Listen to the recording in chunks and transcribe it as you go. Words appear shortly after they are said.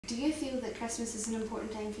do you feel that Christmas is an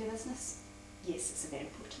important time for your business? Yes, it's a very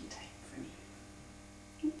important time for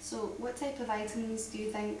me. So what type of items do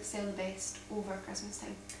you think sell the best over Christmas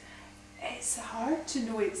time? It's hard to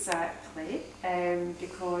know exactly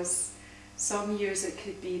because some years it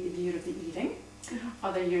could be the year of the earring,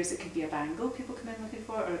 other years it could be a bangle people come in looking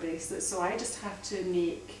for, or a bracelet. So I just have to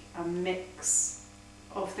make a mix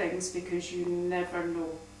of things because you never know.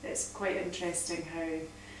 It's quite interesting how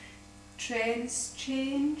trends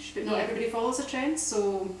change, but not everybody follows a trend,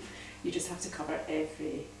 so you just have to cover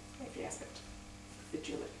every aspect of the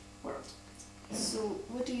jewellery world. So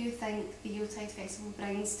what do you think the Yuletide Festival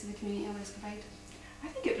brings to the community of Kilbride? I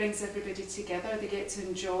think it brings everybody together. They get to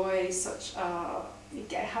enjoy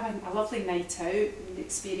have a lovely night out and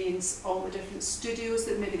experience all the different studios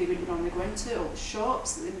that maybe they wouldn't normally go into, all the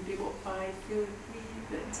shops that they maybe walk by feel a wee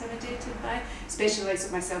bit intimidated by, especially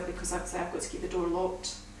like myself because I've got to keep the door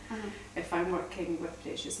locked if I'm working with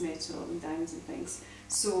precious metal and diamonds and things.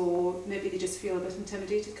 So maybe they just feel a bit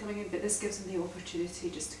intimidated coming in, but this gives them the opportunity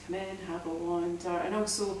just to come in, have a wander, and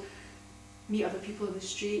also meet other people in the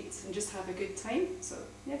street and just have a good time. So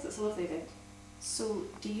yes, it's a lovely event. So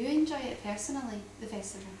do you enjoy it personally, the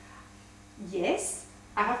festival? Yes,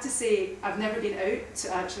 I have to say I've never been out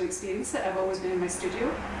to actually experience it. I've always been in my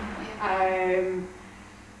studio.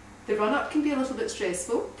 The run-up can be a little bit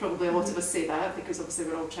stressful, probably a lot of us say that because obviously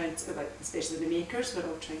we're all trying to, like, especially the makers, we're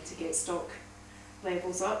all trying to get stock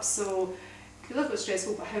levels up, so it can be a little bit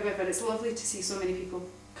stressful, but however it's lovely to see so many people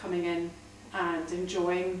coming in and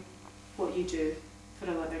enjoying what you do for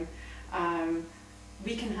a living.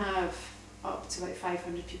 We can have up to like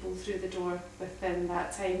 500 people through the door within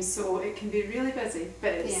that time, so it can be really busy,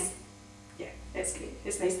 but it's, it's great.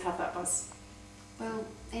 It's nice to have that buzz. Well,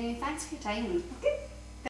 anyway, thanks for your time. Okay.